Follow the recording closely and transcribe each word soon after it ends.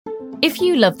If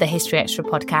you love the History Extra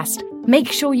podcast,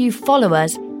 make sure you follow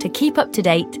us to keep up to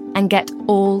date and get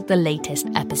all the latest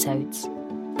episodes.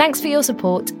 Thanks for your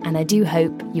support, and I do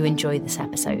hope you enjoy this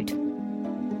episode.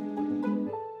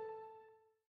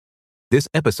 This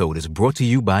episode is brought to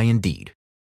you by Indeed.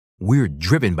 We're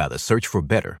driven by the search for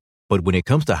better, but when it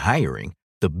comes to hiring,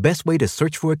 the best way to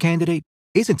search for a candidate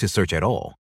isn't to search at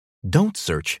all. Don't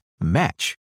search,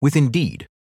 match with Indeed.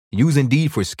 Use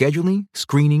Indeed for scheduling,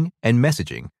 screening, and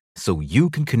messaging so you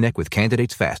can connect with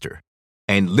candidates faster.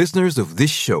 And listeners of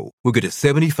this show will get a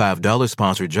 $75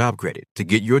 sponsored job credit to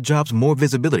get your jobs more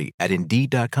visibility at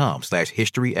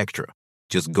Indeed.com/HistoryExtra.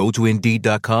 Just go to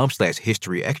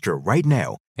Indeed.com/HistoryExtra right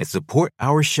now and support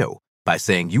our show by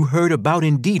saying you heard about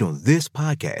Indeed on this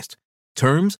podcast.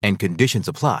 Terms and conditions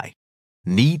apply.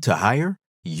 Need to hire?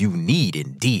 You need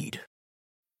Indeed.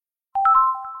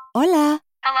 Hola.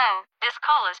 Hello, this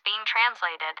call is being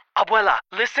translated. Abuela,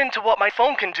 listen to what my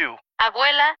phone can do.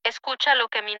 Abuela, escucha lo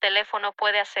que mi teléfono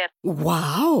puede hacer.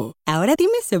 Wow. Ahora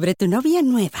dime sobre tu novia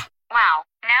nueva. Wow,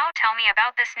 now tell me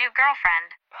about this new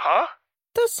girlfriend. Huh?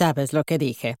 Tú sabes lo que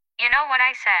dije. You know what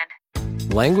I said.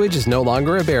 Language is no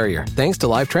longer a barrier thanks to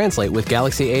Live Translate with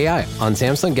Galaxy AI on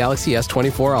Samsung Galaxy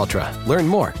S24 Ultra. Learn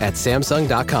more at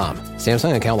Samsung.com.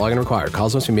 Samsung account login required.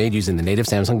 Calls must be made using the native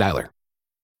Samsung dialer.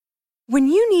 When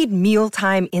you need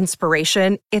mealtime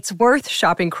inspiration, it's worth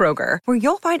shopping Kroger, where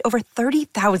you'll find over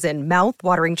 30,000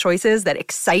 mouth-watering choices that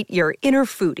excite your inner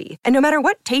foodie. And no matter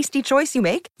what tasty choice you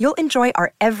make, you'll enjoy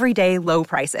our everyday low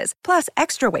prices, plus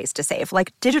extra ways to save,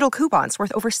 like digital coupons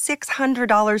worth over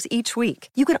 $600 each week.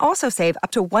 You can also save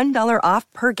up to $1 off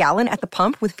per gallon at the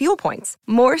pump with fuel points.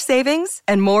 More savings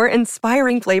and more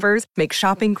inspiring flavors make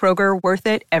shopping Kroger worth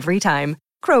it every time.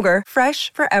 Kroger,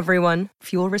 fresh for everyone.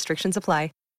 Fuel restrictions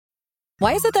apply.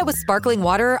 Why is it that with sparkling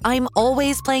water, I'm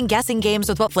always playing guessing games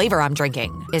with what flavor I'm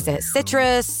drinking? Is it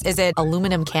citrus? Is it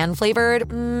aluminum can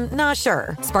flavored? Not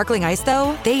sure. Sparkling ice,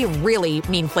 though, they really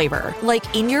mean flavor. Like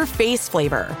in-your-face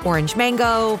flavor. Orange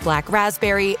mango, black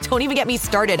raspberry. Don't even get me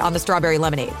started on the strawberry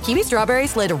lemonade. Kiwi Strawberry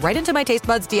slid right into my taste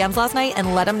buds DMs last night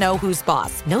and let them know who's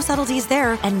boss. No subtleties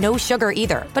there, and no sugar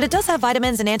either. But it does have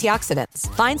vitamins and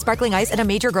antioxidants. Find sparkling ice at a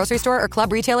major grocery store or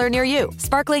club retailer near you.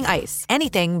 Sparkling ice.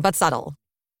 Anything but subtle.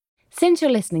 Since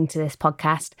you're listening to this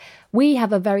podcast, we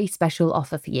have a very special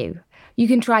offer for you. You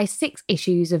can try 6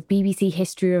 issues of BBC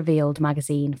History Revealed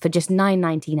magazine for just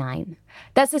 $9.99.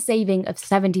 That's a saving of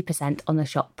 70% on the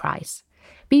shop price.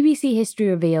 BBC History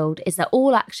Revealed is the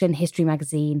all-action history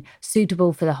magazine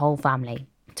suitable for the whole family.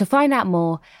 To find out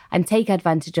more and take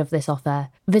advantage of this offer,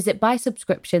 visit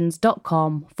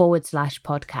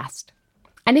buysubscriptions.com/podcast.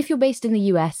 And if you're based in the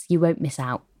US, you won't miss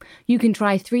out. You can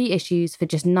try 3 issues for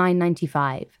just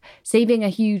 $9.95, saving a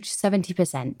huge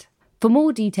 70%. For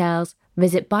more details,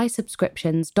 visit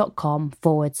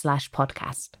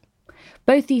buysubscriptions.com/podcast.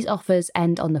 Both these offers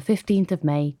end on the 15th of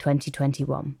May,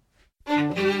 2021.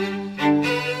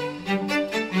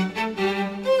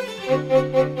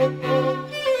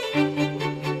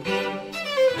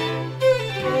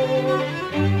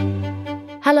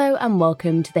 Hello and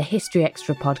welcome to the History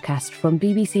Extra podcast from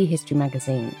BBC History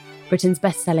Magazine, Britain's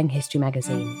best-selling history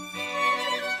magazine.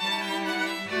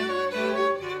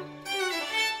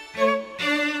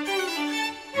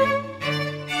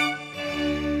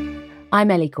 I'm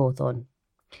Ellie Cawthorne.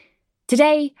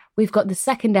 Today, we've got the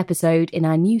second episode in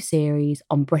our new series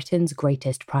on Britain's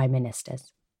greatest prime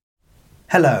ministers.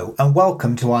 Hello and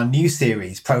welcome to our new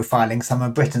series profiling some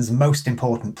of Britain's most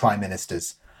important prime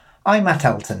ministers. I'm Matt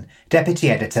Elton,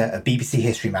 Deputy Editor of BBC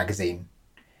History Magazine.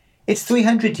 It's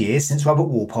 300 years since Robert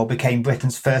Walpole became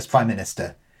Britain's first Prime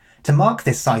Minister. To mark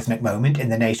this seismic moment in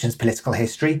the nation's political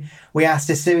history, we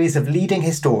asked a series of leading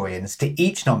historians to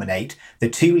each nominate the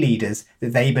 2 leaders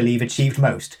that they believe achieved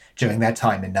most during their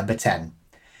time in Number 10.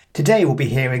 Today we'll be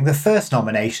hearing the first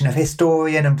nomination of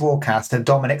historian and broadcaster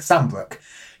Dominic Sambrook,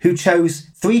 who chose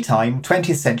 3-time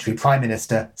 20th century Prime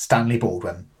Minister Stanley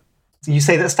Baldwin. You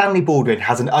say that Stanley Baldwin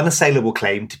has an unassailable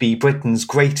claim to be Britain's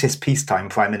greatest peacetime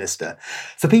Prime Minister.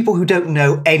 For people who don't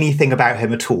know anything about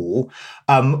him at all,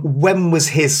 when was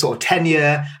his sort of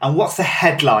tenure and what's the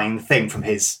headline thing from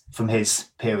his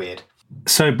period?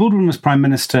 So Baldwin was Prime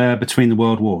Minister between the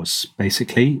World Wars,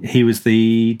 basically. He was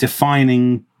the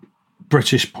defining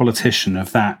British politician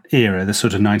of that era, the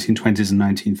sort of 1920s and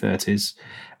 1930s.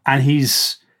 And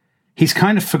he's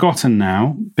kind of forgotten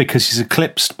now because he's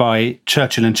eclipsed by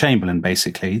Churchill and Chamberlain,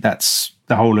 basically. That's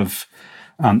the whole of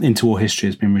interwar history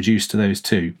has been reduced to those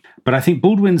two. But I think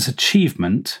Baldwin's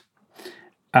achievement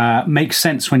makes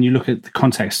sense when you look at the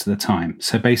context of the time.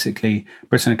 So basically,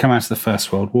 Britain had come out of the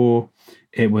First World War.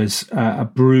 It was a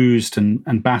bruised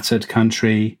and battered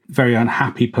country, very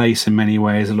unhappy place in many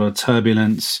ways, a lot of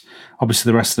turbulence. Obviously,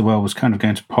 the rest of the world was kind of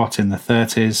going to pot in the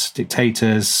 30s,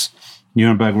 dictators,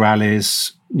 Nuremberg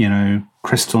rallies,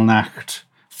 Kristallnacht,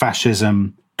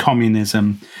 fascism,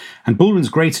 communism. And Baldwin's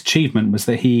great achievement was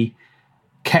that he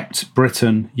kept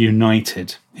Britain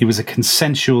united. He was a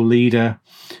consensual leader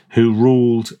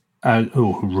who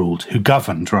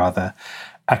governed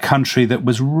a country that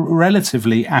was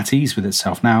relatively at ease with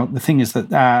itself. Now, the thing is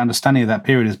that our understanding of that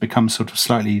period has become sort of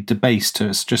slightly debased to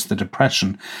it's just the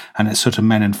Depression, and it's sort of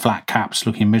men in flat caps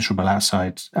looking miserable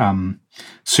outside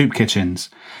soup kitchens.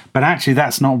 But actually,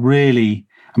 that's not really,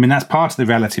 that's part of the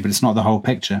reality, but it's not the whole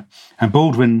picture. And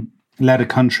Baldwin led a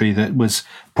country that was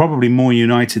probably more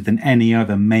united than any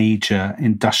other major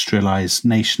industrialized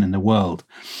nation in the world.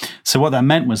 So what that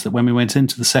meant was that when we went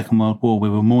into the Second World War, we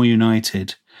were more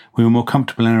united, we were more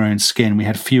comfortable in our own skin, we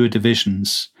had fewer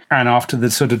divisions. And after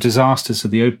the sort of disasters of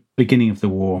the beginning of the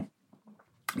war,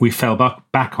 we fell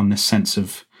back on this sense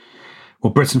of,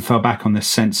 Britain fell back on this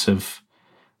sense of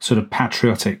sort of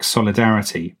patriotic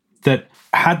solidarity that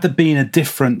had there been a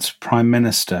different prime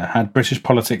minister, had British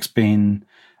politics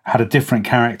had a different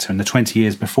character in the 20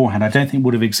 years beforehand, I don't think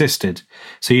would have existed.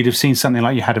 So you'd have seen something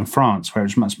like you had in France, where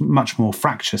it was much more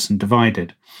fractious and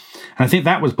divided. And I think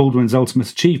that was Baldwin's ultimate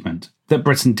achievement, that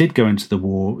Britain did go into the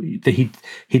war, that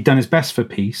he'd done his best for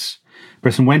peace.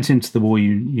 Britain went into the war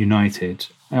united,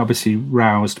 obviously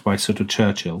roused by sort of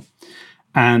Churchill.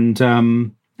 And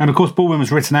of course, Baldwin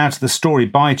was written out of the story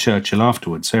by Churchill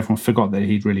afterwards, so everyone forgot that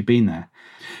he'd really been there.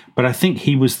 But I think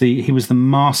he was the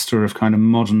master of kind of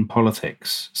modern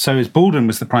politics. So as Baldwin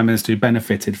was the prime minister who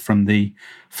benefited from the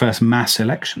first mass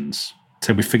elections.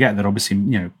 So we forget that obviously,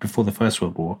 before the First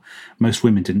World War, most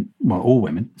women all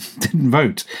women didn't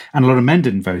vote. And a lot of men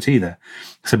didn't vote either.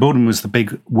 So Baldwin was the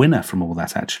big winner from all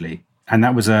that, actually. And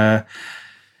that was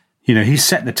he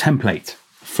set the template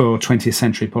for 20th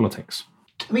century politics.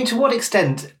 To what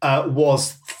extent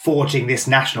was forging this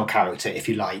national character, if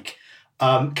you like,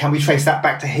 can we trace that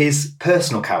back to his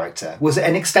personal character? Was it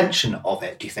an extension of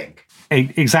it, do you think?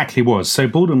 It exactly was. So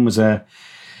Baldwin was an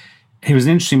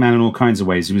interesting man in all kinds of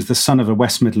ways. He was the son of a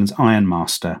West Midlands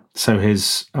ironmaster. So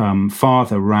his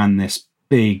father ran this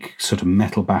big sort of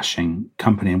metal bashing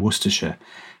company in Worcestershire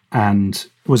and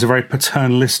was a very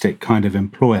paternalistic kind of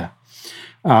employer.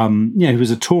 He was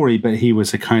a Tory, but he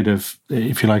was a kind of,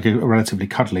 if you like, a relatively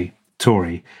cuddly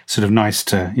Tory, sort of nice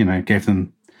to, gave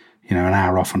them an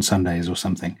hour off on Sundays or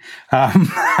something.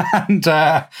 And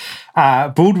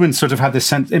Baldwin sort of had this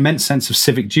immense sense of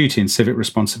civic duty and civic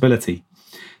responsibility.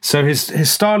 So his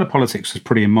style of politics was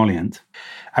pretty emollient.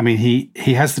 He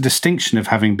has the distinction of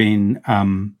having been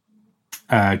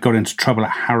got into trouble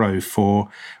at Harrow for,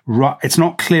 it's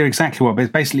not clear exactly what, but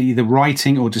it's basically either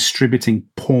writing or distributing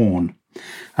porn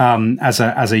as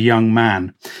a young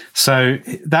man. So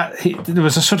there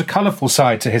was a sort of colourful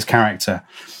side to his character.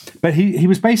 But he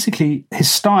was basically, his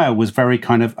style was very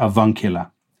kind of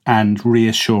avuncular and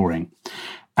reassuring.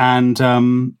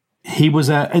 And he was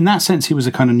in that sense, he was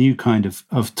a kind of new kind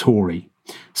of Tory.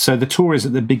 So the Tories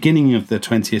at the beginning of the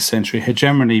 20th century had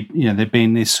generally, they'd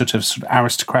been these sort of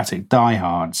aristocratic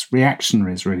diehards,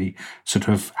 reactionaries really, sort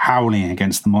of howling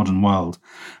against the modern world.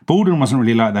 Baldwin wasn't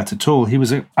really like that at all. He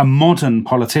was a modern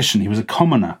politician. He was a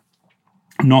commoner,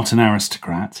 not an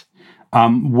aristocrat.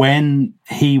 When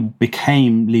he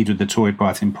became leader of the Tory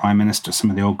party and prime minister, some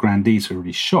of the old grandees were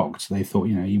really shocked. They thought,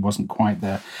 he wasn't quite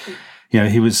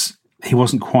he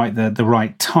wasn't quite the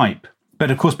right type. But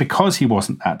of course, because he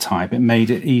wasn't that type, it made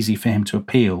it easy for him to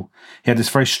appeal. He had this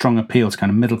very strong appeal to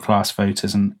kind of middle-class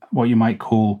voters and what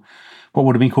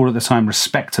would have been called at the time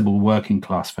respectable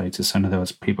working-class voters. So in other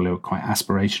words, people who were quite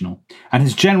aspirational. And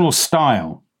his general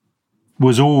style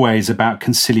was always about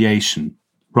conciliation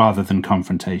rather than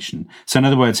confrontation. So in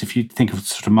other words, if you think of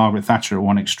sort of Margaret Thatcher at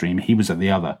one extreme, he was at the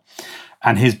other.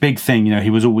 And his big thing,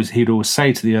 he'd always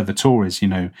say to the other Tories,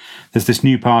 there's this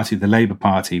new party, the Labour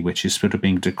Party, which is sort of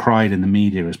being decried in the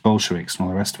media as Bolsheviks and all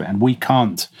the rest of it. And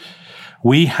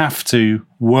we have to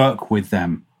work with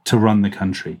them to run the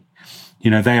country.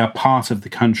 They are part of the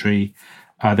country.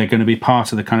 They're going to be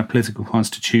part of the kind of political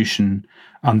constitution.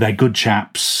 They're good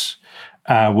chaps.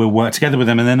 We'll work together with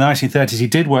them. And in the 1930s, he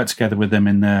did work together with them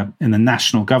in the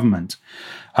national government.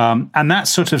 And that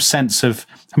sort of sense of,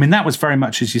 that was very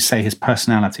much, as you say, his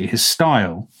personality. His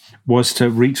style was to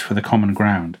reach for the common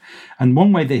ground. And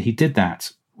one way that he did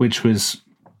that, which was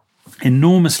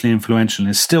enormously influential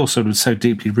and is still sort of so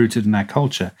deeply rooted in our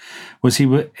culture, was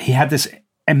he had this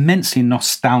immensely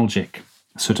nostalgic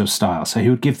sort of style. So he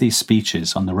would give these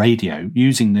speeches on the radio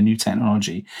using the new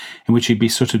technology, in which he'd be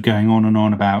sort of going on and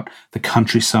on about the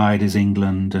countryside is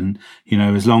England, and, you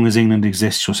know, as long as England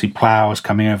exists, you'll see ploughs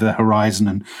coming over the horizon,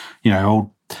 and, you know, old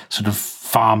sort of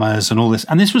farmers and all this.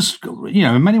 And this was, you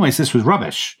know, in many ways, this was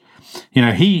rubbish. You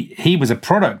know, he was a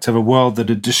product of a world that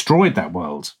had destroyed that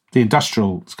world, the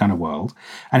industrial kind of world,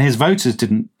 and his voters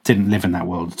didn't live in that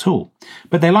world at all.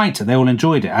 But they liked it. They all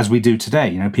enjoyed it, as we do today.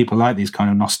 You know, people like these kind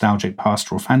of nostalgic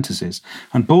pastoral fantasies.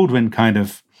 And Baldwin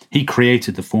he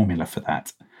created the formula for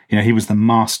that. You know, he was the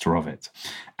master of it.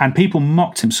 And people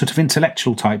mocked him, sort of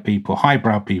intellectual type people,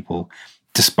 highbrow people,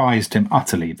 despised him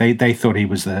utterly. They thought he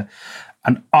was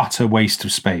an utter waste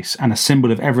of space and a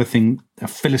symbol of everything,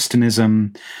 of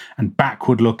Philistinism and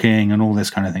backward looking and all this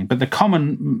kind of thing. But the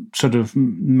common sort of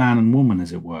man and woman,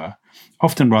 as it were,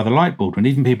 often rather liked Baldwin.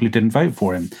 Even people who didn't vote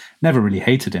for him never really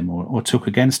hated him or took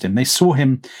against him. They saw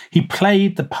him, he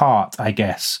played the part, I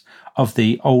guess, of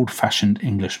the old-fashioned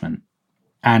Englishman.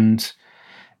 And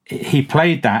he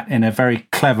played that in a very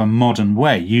clever, modern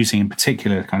way, using in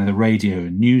particular kind of the radio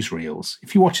and newsreels.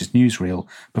 If you watch his newsreel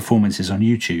performances on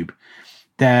YouTube,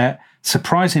 they're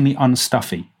surprisingly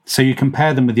unstuffy. So you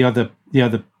compare them with the other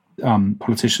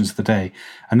politicians of the day,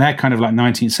 and they're kind of like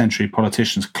 19th century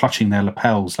politicians clutching their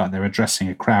lapels like they're addressing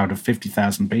a crowd of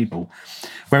 50,000 people.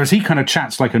 Whereas he kind of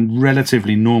chats like a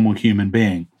relatively normal human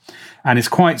being and is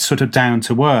quite sort of down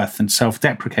to earth and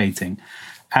self-deprecating.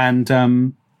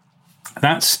 And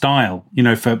that style, you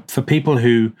know, for people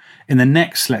who in the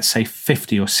next, let's say,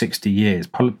 50 or 60 years,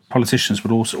 politicians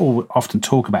would also often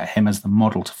talk about him as the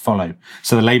model to follow.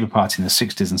 So the Labour Party in the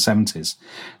 60s and 70s,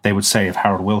 they would say of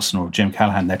Harold Wilson or of Jim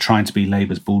Callaghan, they're trying to be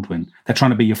Labour's Baldwin. They're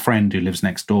trying to be your friend who lives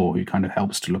next door, who kind of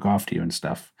helps to look after you and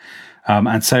stuff.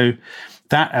 And so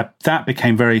that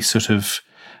became very sort of,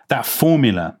 that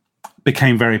formula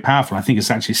became very powerful. I think it's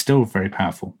actually still very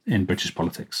powerful in British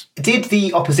politics. Did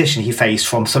the opposition he faced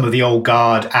from some of the old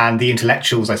guard and the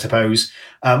intellectuals, I suppose,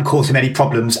 cause him any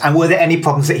problems? And were there any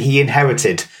problems that he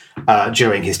inherited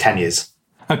during his tenures?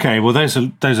 Okay, well, those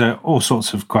are all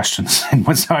sorts of questions in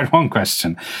one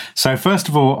question. So first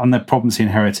of all, on the problems he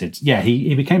inherited,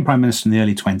 he became Prime Minister in the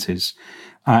early 20s,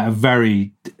 a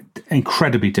very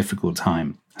incredibly difficult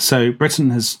time. So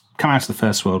Britain has come out of the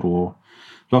First World War.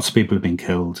 Lots of people have been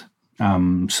killed.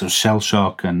 Sort of shell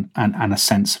shock and a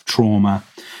sense of trauma.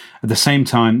 At the same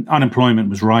time, unemployment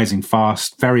was rising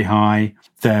fast, very high.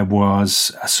 There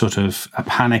was a sort of a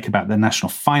panic about the national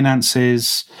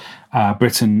finances.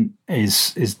 Britain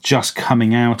is just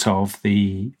coming out of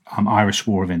the Irish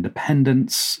War of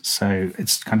Independence. So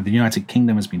it's kind of the United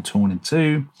Kingdom has been torn in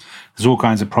two. There's all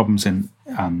kinds of problems in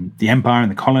the empire and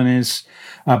the colonies.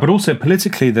 But also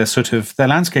politically, the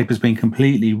landscape has been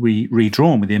completely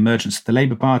redrawn with the emergence of the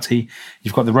Labour Party.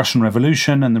 You've got the Russian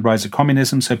Revolution and the rise of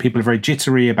communism. So people are very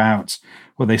jittery about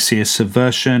what they see as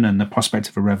subversion and the prospect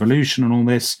of a revolution and all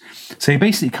this. So he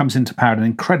basically comes into power at an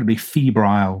incredibly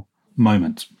febrile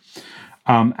moment.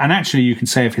 And actually, you can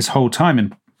say of his whole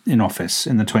time in office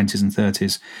in the 20s and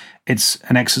 30s, it's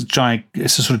a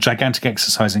sort of gigantic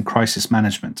exercise in crisis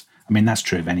management. I mean, that's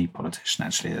true of any politician,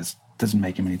 actually. It doesn't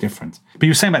make him any different. But you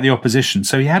were saying about the opposition.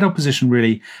 So he had opposition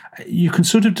really, you can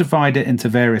sort of divide it into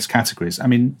various categories. I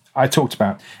mean, I talked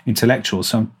about intellectuals,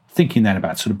 so I'm thinking then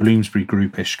about sort of Bloomsbury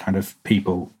groupish kind of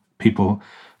people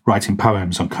writing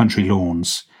poems on country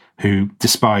lawns who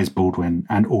despise Baldwin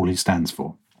and all he stands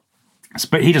for.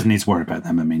 But he doesn't need to worry about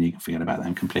them. I mean, you can forget about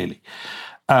them completely.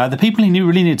 The people he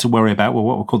really needed to worry about were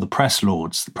what were called the press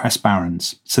lords, the press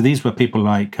barons. So these were people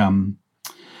like Lord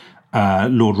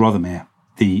Rothermere,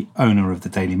 the owner of the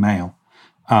Daily Mail.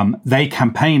 They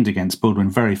campaigned against Baldwin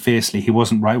very fiercely. He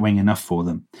wasn't right-wing enough for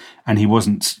them, and he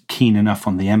wasn't keen enough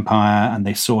on the empire, and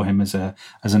they saw him as an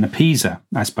appeaser,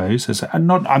 I suppose. I'm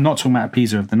not talking about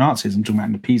appeaser of the Nazis. I'm talking about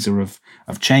an appeaser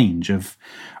of change, of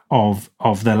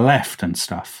the left and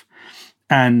stuff.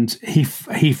 And he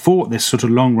fought this sort of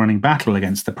long-running battle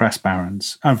against the press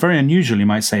barons. Very unusual, you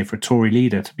might say, for a Tory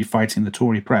leader to be fighting the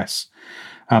Tory press.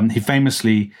 He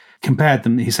famously compared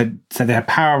them, he said they had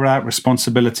power without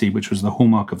responsibility, which was the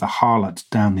hallmark of the harlot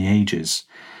down the ages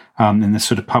in this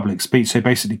sort of public speech. So he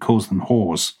basically calls them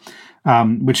whores,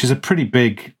 which is a pretty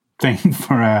big thing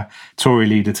for a Tory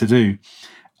leader to do.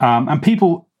 And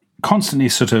people constantly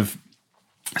sort of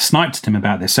sniped at him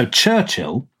about this. So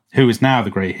Churchill, who is now the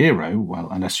great hero, well,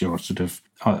 unless you're sort of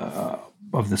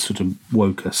the sort of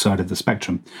woker side of the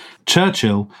spectrum,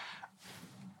 Churchill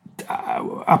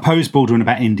opposed Baldwin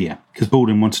about India, because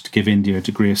Baldwin wanted to give India a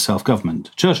degree of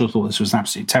self-government. Churchill thought this was an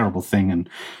absolutely terrible thing and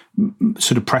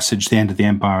sort of presaged the end of the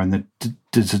empire and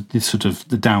the sort of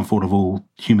the downfall of all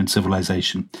human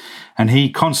civilization. And he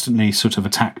constantly sort of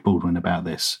attacked Baldwin about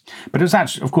this. But it was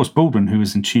actually, of course, Baldwin who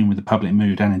was in tune with the public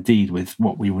mood and indeed with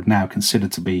what we would now consider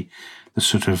to be the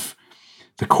sort of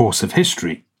the course of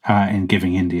history in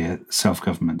giving India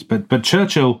self-government. But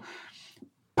Churchill,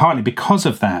 partly because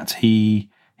of that, he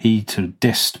sort of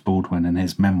dissed Baldwin in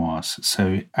his memoirs.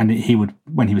 And he would,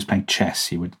 when he was playing chess,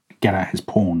 he would get out his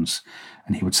pawns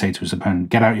and he would say to his opponent,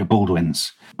 "Get out your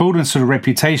Baldwins." Baldwin's sort of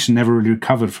reputation never really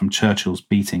recovered from Churchill's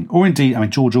beating. Or indeed,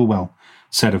 George Orwell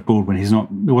said of Baldwin,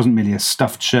 it wasn't merely a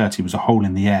stuffed shirt, he was a hole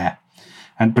in the air.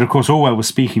 But of course, Orwell was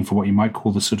speaking for what you might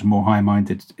call the sort of more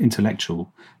high-minded,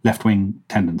 intellectual, left-wing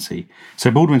tendency.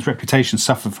 So Baldwin's reputation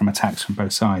suffered from attacks from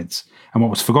both sides. And what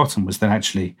was forgotten was that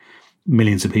actually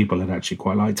millions of people had actually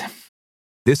quite liked him.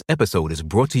 This episode is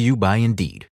brought to you by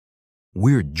Indeed.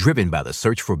 We're driven by the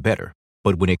search for better.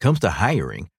 But when it comes to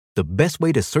hiring, the best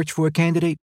way to search for a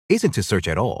candidate isn't to search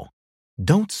at all.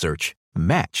 Don't search,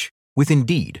 match with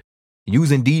Indeed.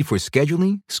 Use Indeed for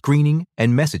scheduling, screening,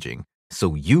 and messaging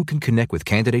so you can connect with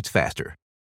candidates faster.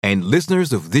 And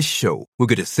listeners of this show will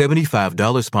get a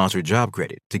 $75 sponsored job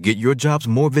credit to get your jobs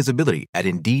more visibility at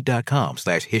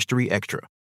Indeed.com/History Extra.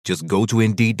 Just go to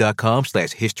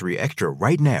Indeed.com/History Extra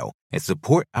right now and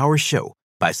support our show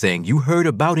by saying you heard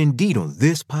about Indeed on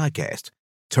this podcast.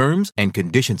 Terms and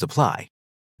conditions apply.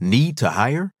 Need to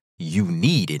hire? You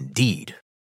need Indeed.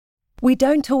 We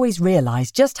don't always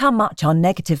realize just how much our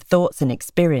negative thoughts and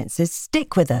experiences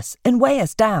stick with us and weigh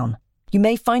us down. You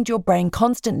may find your brain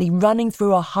constantly running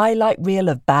through a highlight reel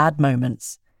of bad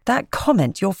moments. That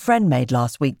comment your friend made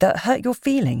last week that hurt your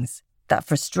feelings. That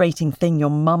frustrating thing your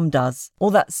mum does. Or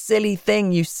that silly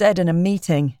thing you said in a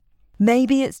meeting.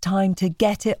 Maybe it's time to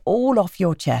get it all off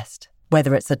your chest.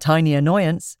 Whether it's a tiny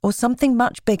annoyance or something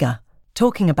much bigger,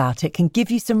 talking about it can give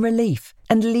you some relief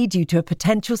and lead you to a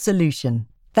potential solution.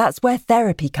 That's where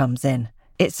therapy comes in.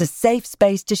 It's a safe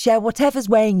space to share whatever's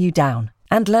weighing you down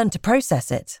and learn to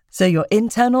process it, so your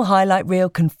internal highlight reel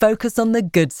can focus on the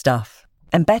good stuff.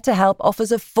 And BetterHelp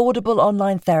offers affordable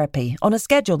online therapy on a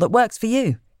schedule that works for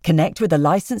you. Connect with a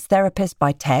licensed therapist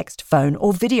by text, phone,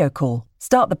 or video call.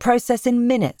 Start the process in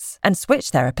minutes and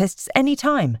switch therapists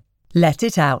anytime. Let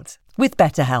it out with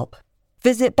BetterHelp.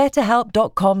 Visit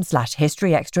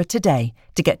betterhelp.com/historyextra today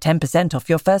to get 10% off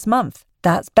your first month.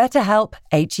 That's BetterHelp,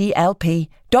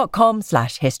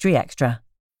 HELP.com/historyextra.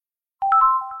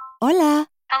 Hola.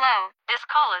 Hello, this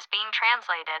call is being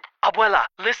translated. Abuela,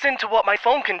 listen to what my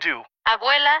phone can do.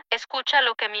 Abuela, escucha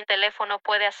lo que mi teléfono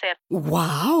puede hacer.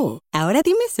 Wow. Ahora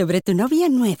dime sobre tu novia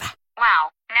nueva.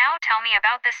 Wow, now tell me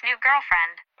about this new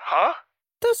girlfriend. Huh?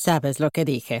 Tú sabes lo que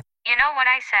dije. You know what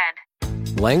I said.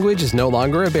 Language is no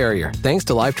longer a barrier thanks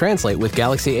to Live Translate with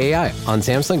Galaxy AI on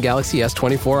Samsung Galaxy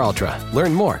S24 Ultra.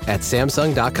 Learn more at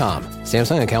Samsung.com.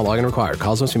 Samsung account login required.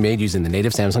 Calls must be made using the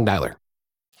native Samsung dialer.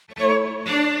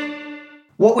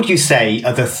 What would you say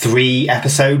are the 3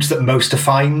 episodes that most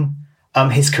define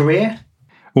his career?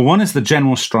 Well, one is the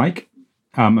general strike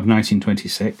of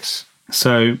 1926.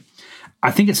 So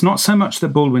I think it's not so much that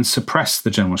Baldwin suppressed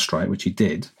the general strike, which he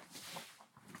did,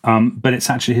 but it's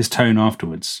actually his tone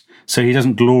afterwards. So he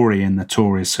doesn't glory in the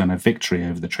Tories' kind of victory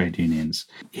over the trade unions.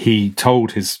 He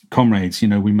told his comrades,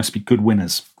 we must be good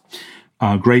winners,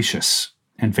 gracious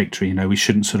in victory. We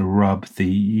shouldn't sort of rub the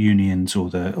unions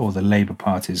or the Labour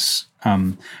Party's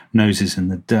noses in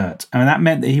the dirt. And that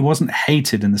meant that he wasn't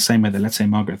hated in the same way that, let's say,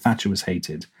 Margaret Thatcher was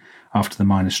hated after the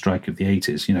miners' strike of the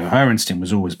 80s. Her instinct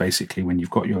was always basically, when you've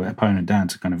got your opponent down,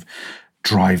 to kind of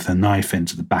drive the knife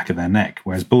into the back of their neck,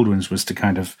 whereas Baldwin's was to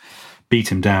kind of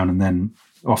beat him down and then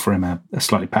offer him a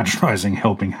slightly patronising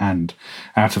helping hand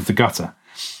out of the gutter.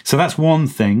 So that's one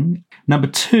thing. Number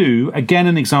 2, again,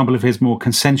 an example of his more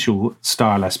consensual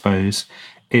style, I suppose,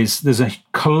 is there's a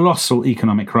colossal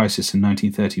economic crisis in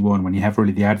 1931 when you have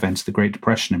really the advent of the Great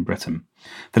Depression in Britain.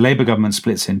 The Labour government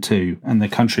splits in 2 and the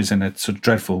country's in a sort of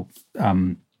dreadful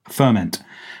ferment.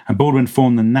 And Baldwin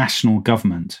formed the national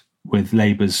government with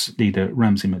Labour's leader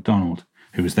Ramsay MacDonald,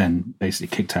 who was then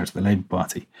basically kicked out of the Labour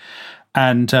Party.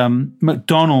 And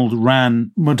MacDonald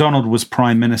was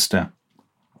Prime Minister,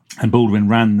 and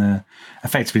Baldwin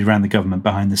effectively ran the government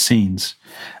behind the scenes.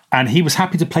 And he was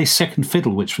happy to play second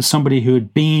fiddle, which was somebody who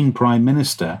had been Prime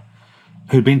Minister,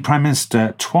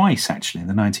 twice actually in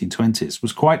the 1920s,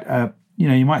 was quite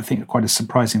you might think quite a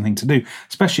surprising thing to do,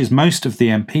 especially as most of the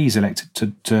MPs elected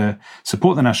to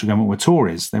support the national government were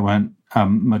Tories. They weren't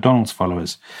MacDonald's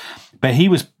followers. But he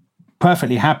was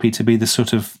perfectly happy to be the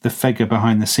sort of the figure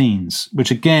behind the scenes,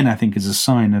 which again, I think is a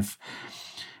sign of,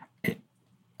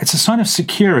 it's a sign of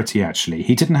security, actually.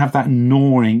 He didn't have that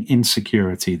gnawing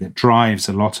insecurity that drives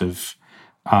a lot of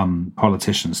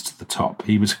politicians to the top.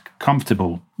 He was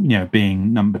comfortable,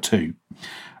 being number two,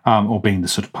 or being the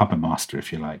sort of puppet master,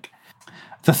 if you like.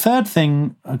 The third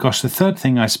thing,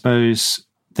 I suppose,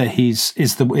 that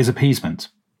is appeasement.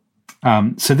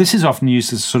 So this is often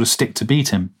used as a sort of stick to beat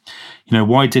him.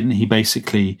 Why didn't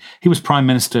he he was Prime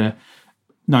Minister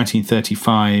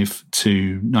 1935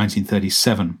 to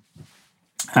 1937.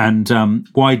 And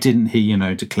why didn't he,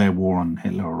 declare war on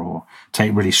Hitler or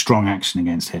take really strong action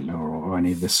against Hitler or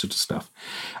any of this sort of stuff?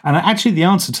 And actually the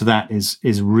answer to that is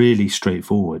really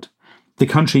straightforward. The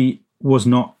country was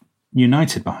not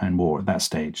united behind war at that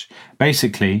stage.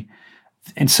 Basically,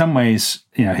 in some ways,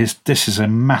 this is a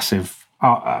massive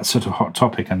sort of hot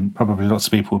topic, and probably lots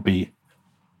of people would be,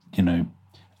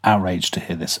 outraged to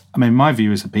hear this. I mean, my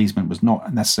view is appeasement was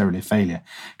not necessarily a failure,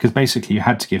 because basically you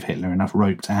had to give Hitler enough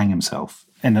rope to hang himself.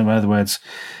 In other words,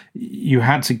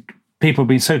 people had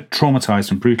been so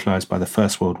traumatized and brutalized by the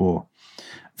First World War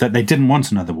that they didn't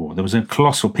want another war. There was a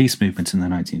colossal peace movement in the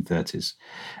 1930s.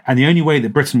 And the only way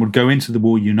that Britain would go into the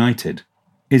war united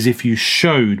is if you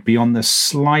showed beyond the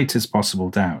slightest possible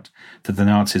doubt that the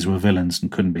Nazis were villains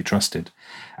and couldn't be trusted.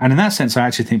 And in that sense, I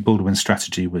actually think Baldwin's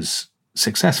strategy was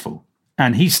successful.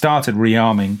 And he started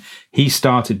rearming, he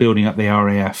started building up the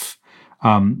RAF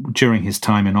during his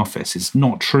time in office. It's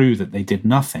not true that they did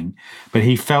nothing, but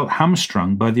he felt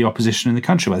hamstrung by the opposition in the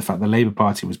country, by the fact the Labour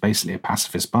Party was basically a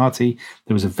pacifist party.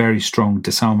 There was a very strong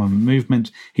disarmament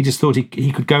movement. He just thought he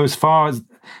could go as far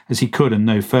as he could and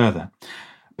no further.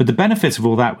 But the benefit of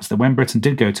all that was that when Britain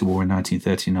did go to war in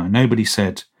 1939, nobody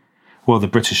said, well, the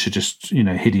British are just,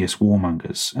 hideous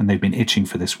warmongers and they've been itching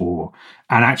for this war.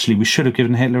 And actually, we should have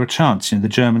given Hitler a chance. The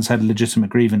Germans had legitimate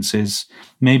grievances.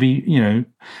 Maybe,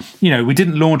 we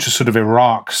didn't launch a sort of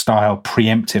Iraq-style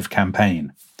preemptive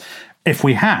campaign. If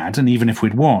we had, and even if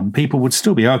we'd won, people would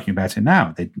still be arguing about it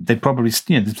now. They'd probably,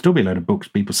 there'd still be a load of books,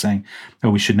 people saying,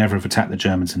 we should never have attacked the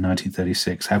Germans in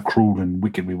 1936, how cruel and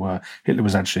wicked we were. Hitler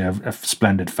was actually a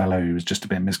splendid fellow who was just a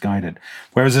bit misguided.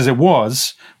 Whereas as it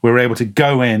was, we were able to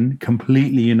go in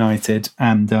completely united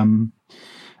and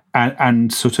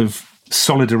sort of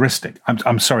solidaristic.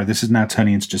 I'm sorry, this is now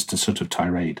turning into just a sort of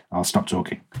tirade. I'll stop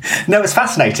talking. No, it's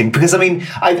fascinating because,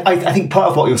 I think part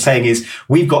of what you're saying is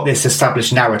we've got this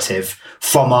established narrative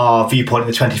from our viewpoint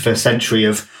in the 21st century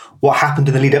of what happened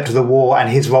in the lead up to the war and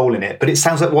his role in it. But it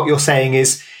sounds like what you're saying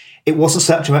is it wasn't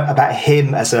so much about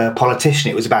him as a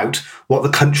politician, it was about what the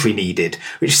country needed,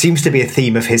 which seems to be a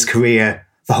theme of his career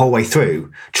the whole way through,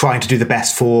 trying to do the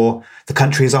best for the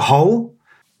country as a whole.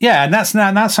 Yeah, and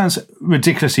that sounds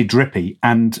ridiculously drippy.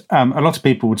 And a lot of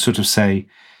people would sort of say,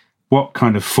 what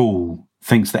kind of fool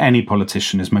thinks that any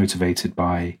politician is motivated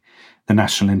by the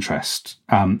national interest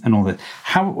and all that?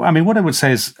 What I would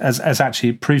say is, as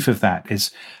actually proof of that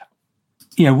is,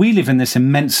 we live in this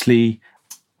immensely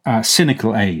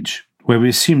cynical age where we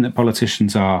assume that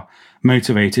politicians are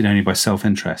motivated only by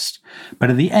self-interest. But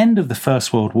at the end of the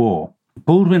First World War,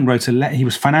 Baldwin wrote he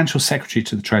was financial secretary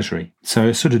to the Treasury, so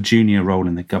a sort of junior role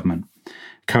in the government,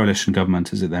 coalition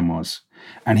government as it then was.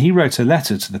 And he wrote a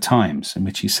letter to the Times in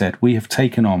which he said, we have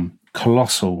taken on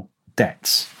colossal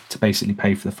debts to basically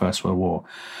pay for the First World War.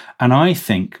 And I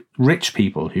think rich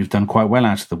people who've done quite well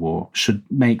out of the war should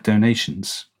make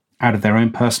donations out of their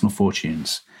own personal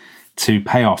fortunes to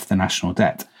pay off the national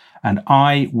debt. And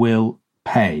I will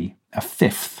pay a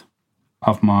fifth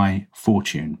of my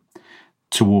fortune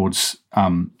towards,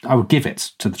 I would give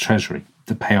it to the Treasury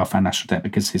to pay off our national debt,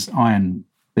 because his iron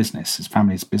business, his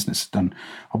family's business, has done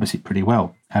obviously pretty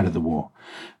well out of the war.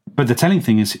 But the telling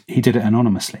thing is he did it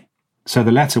anonymously. So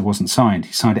the letter wasn't signed.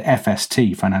 He signed it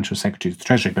FST, Financial Secretary of the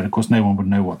Treasury, but of course no one would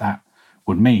know what that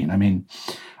would mean.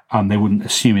 They wouldn't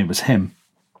assume it was him.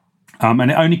 And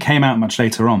it only came out much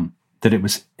later on that it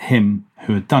was him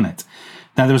who had done it.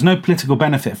 Now, there was no political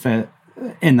benefit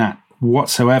in that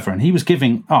whatsoever, and he was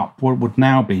giving up what would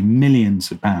now be millions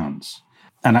of pounds.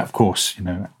 And of course,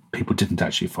 people didn't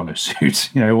actually follow suit.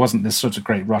 It wasn't this sort of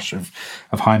great rush of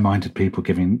high-minded people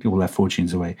giving all their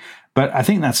fortunes away. But I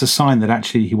think that's a sign that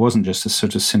actually he wasn't just a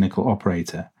sort of cynical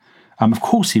operator. Of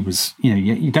course he was,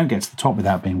 you don't get to the top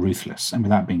without being ruthless and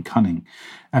without being cunning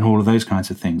and all of those kinds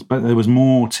of things. But there was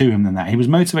more to him than that. He was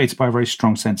motivated by a very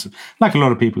strong sense of, like a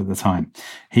lot of people at the time,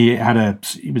 he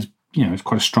was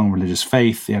quite a strong religious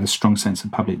faith. He had a strong sense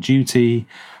of public duty,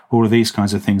 all of these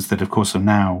kinds of things that, of course, are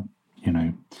now,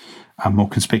 are more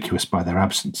conspicuous by their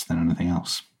absence than anything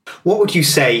else. What would you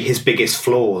say his biggest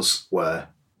flaws were?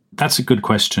 That's a good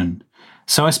question.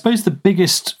 So I suppose the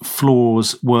biggest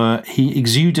flaws were he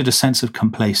exuded a sense of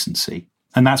complacency.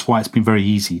 And that's why it's been very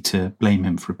easy to blame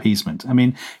him for appeasement. I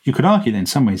mean, you could argue that in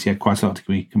some ways he had quite a lot to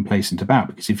be complacent about,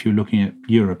 because if you're looking at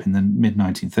Europe in the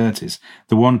mid-1930s,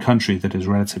 the one country that is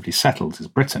relatively settled is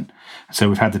Britain. So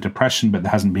we've had the Depression, but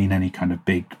there hasn't been any kind of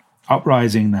big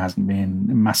uprising. There hasn't been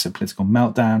a massive political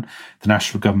meltdown. The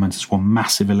national government has won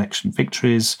massive election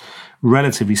victories.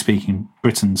 Relatively speaking,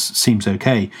 Britain seems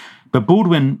okay. But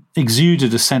Baldwin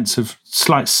exuded a sense of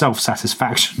slight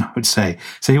self-satisfaction, I would say.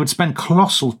 So he would spend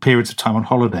colossal periods of time on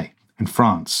holiday in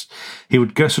France. He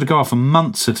would go off for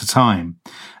months at a time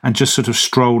and just sort of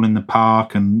stroll in the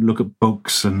park and look at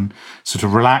books and sort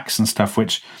of relax and stuff,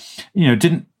 which,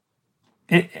 didn't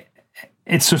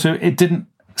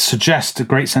suggest a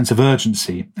great sense of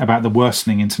urgency about the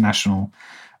worsening international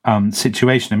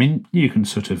situation. I mean, you can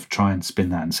sort of try and spin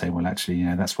that and say, well, actually,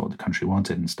 that's what the country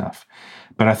wanted and stuff.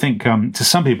 But I think to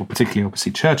some people, particularly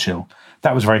obviously Churchill,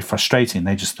 that was very frustrating.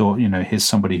 They just thought, here's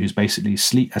somebody who's basically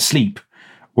asleep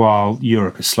while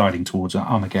Europe is sliding towards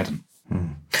Armageddon.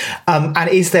 And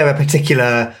is there a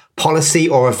particular policy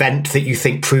or event that you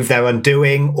think proved their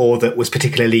undoing or that was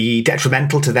particularly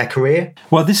detrimental to their career?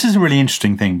 Well, this is a really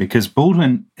interesting thing, because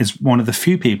Baldwin is one of the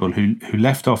few people who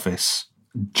left office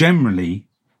generally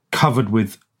covered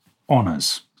with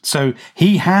honours. So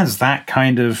he has that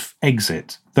kind of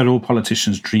exit that all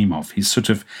politicians dream of. He's sort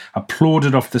of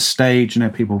applauded off the stage,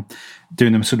 people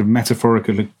doing the sort of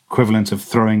metaphorical equivalent of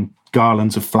throwing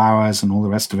garlands of flowers and all the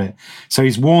rest of it. So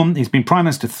he's been Prime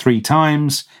Minister 3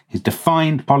 times. He's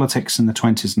defined politics in the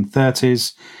 20s and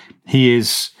 30s. He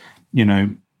is,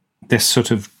 this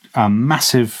sort of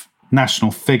massive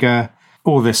national figure,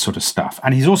 all this sort of stuff.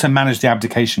 And he's also managed the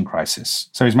abdication crisis.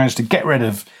 So he's managed to get rid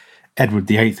of Edward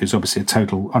VIII, who's obviously a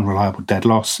total unreliable dead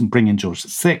loss, and bring in George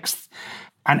VI.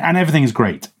 And everything is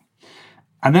great.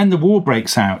 And then the war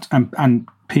breaks out and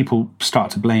people start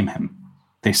to blame him.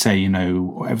 They say,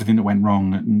 everything that went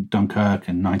wrong at Dunkirk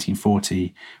in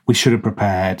 1940, we should have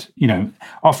prepared,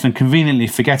 often conveniently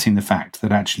forgetting the fact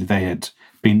that actually they had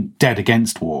been dead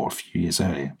against war a few years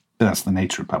earlier. But that's the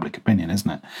nature of public opinion, isn't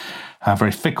it?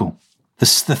 Very fickle. The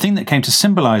thing that came to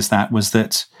symbolise that was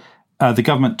that the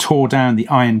government tore down the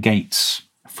iron gates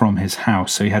from his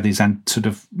house. So he had these sort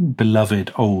of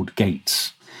beloved old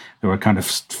gates. They were a kind of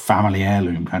family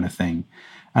heirloom kind of thing.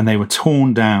 And they were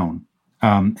torn down,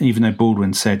 even though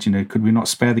Baldwin said, could we not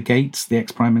spare the gates, the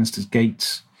ex-Prime Minister's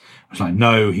gates? It was like,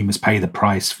 no, he must pay the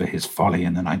price for his folly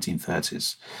in the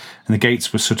 1930s. And the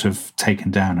gates were sort of taken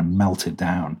down and melted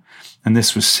down. And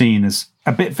this was seen as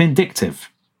a bit vindictive.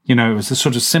 It was a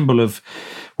sort of symbol of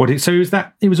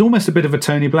it was almost a bit of a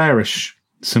Tony Blairish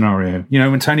scenario.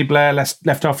 When Tony Blair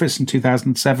left office in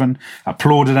 2007,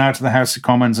 applauded out of the House of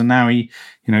Commons, and now he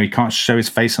can't show his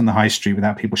face on the high street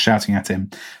without people shouting at him.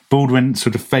 Baldwin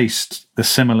sort of faced the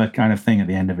similar kind of thing at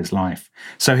the end of his life.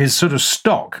 So his sort of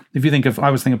stock, if you think of, I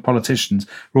was thinking of politicians,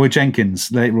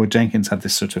 late Roy Jenkins had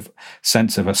this sort of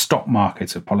sense of a stock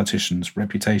market of politicians'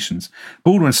 reputations.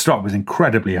 Baldwin's stock was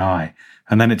incredibly high,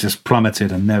 and then it just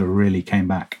plummeted and never really came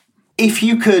back. If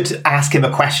you could ask him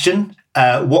a question,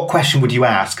 what question would you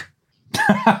ask?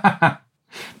 I'd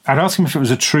ask him if it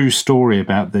was a true story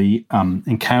about the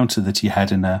encounter that he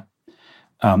had in a...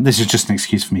 this is just an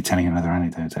excuse for me telling another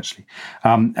anecdote, actually.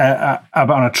 About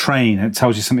on a train. It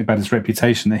tells you something about his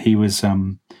reputation, that he was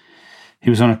on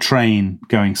a train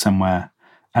going somewhere,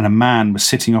 and a man was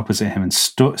sitting opposite him and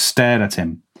stared at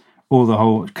him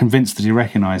convinced that he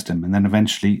recognised him, and then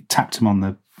eventually tapped him on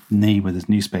the knee with his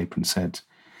newspaper and said,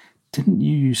 Didn't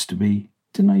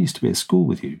I used to be at school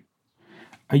with you?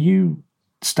 Are you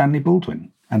Stanley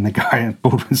Baldwin? And the guy at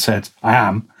Baldwin said, I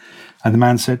am. And the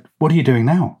man said, what are you doing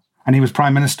now? And he was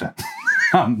Prime Minister.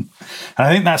 And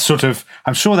I think that's sort of,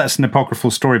 I'm sure that's an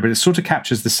apocryphal story, but it sort of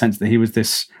captures the sense that he was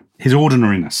his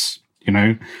ordinariness,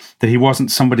 that he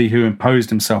wasn't somebody who imposed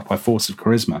himself by force of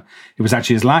charisma. It was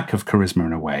actually his lack of charisma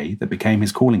in a way that became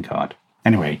his calling card.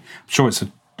 Anyway,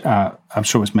 I'm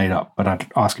sure it's made up, but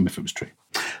I'd ask him if it was true.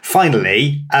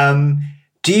 Finally,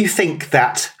 do you think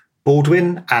that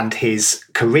Baldwin and his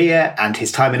career and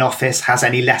his time in office has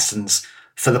any lessons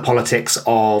for the politics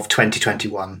of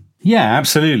 2021? Yeah,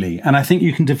 absolutely. And I think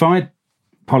you can divide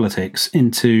politicians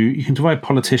into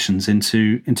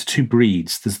two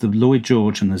breeds. There's the Lloyd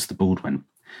George and there's the Baldwin.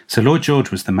 So Lloyd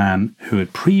George was the man who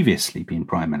had previously been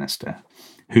Prime Minister,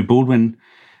 who Baldwin,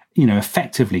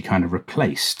 effectively kind of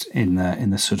replaced in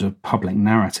the sort of public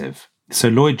narrative. So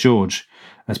Lloyd George,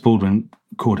 as Baldwin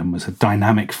called him, was a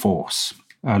dynamic force.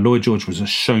 Lloyd George was a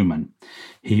showman.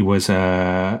 He was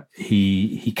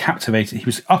he captivated. He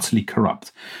was utterly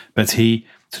corrupt, but he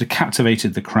sort of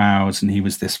captivated the crowds, and he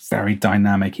was this very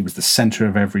dynamic. He was the center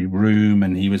of every room,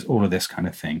 and he was all of this kind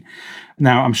of thing.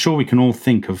 Now, I'm sure we can all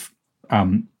think of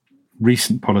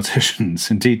recent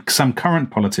politicians, indeed some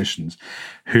current politicians,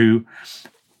 who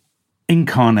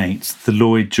incarnate the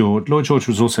Lloyd George. Lloyd George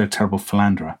was also a terrible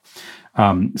philanderer.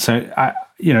 You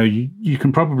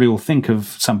can probably all think of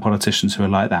some politicians who are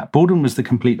like that. Baldwin was the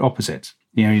complete opposite.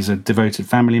 He's a devoted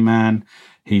family man.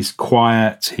 He's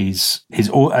quiet. He's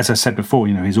as I said before,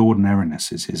 his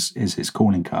ordinariness is his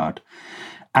calling card.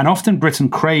 And often Britain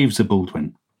craves a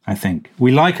Baldwin, I think.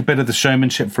 We like a bit of the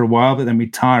showmanship for a while, but then we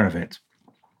tire of it.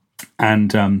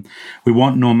 And we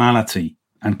want normality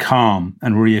and calm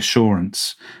and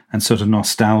reassurance and sort of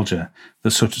nostalgia,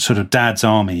 the sort of dad's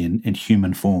army in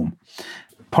human form.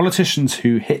 Politicians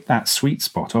who hit that sweet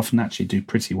spot often actually do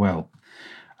pretty well.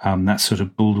 That sort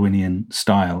of Baldwinian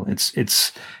style.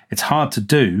 It's hard to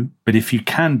do, but if you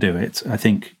can do it, I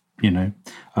think, a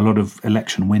lot of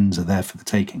election wins are there for the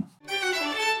taking.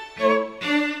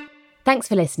 Thanks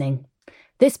for listening.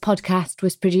 This podcast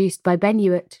was produced by Ben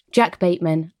Hewitt, Jack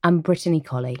Bateman and Brittany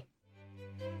Colley.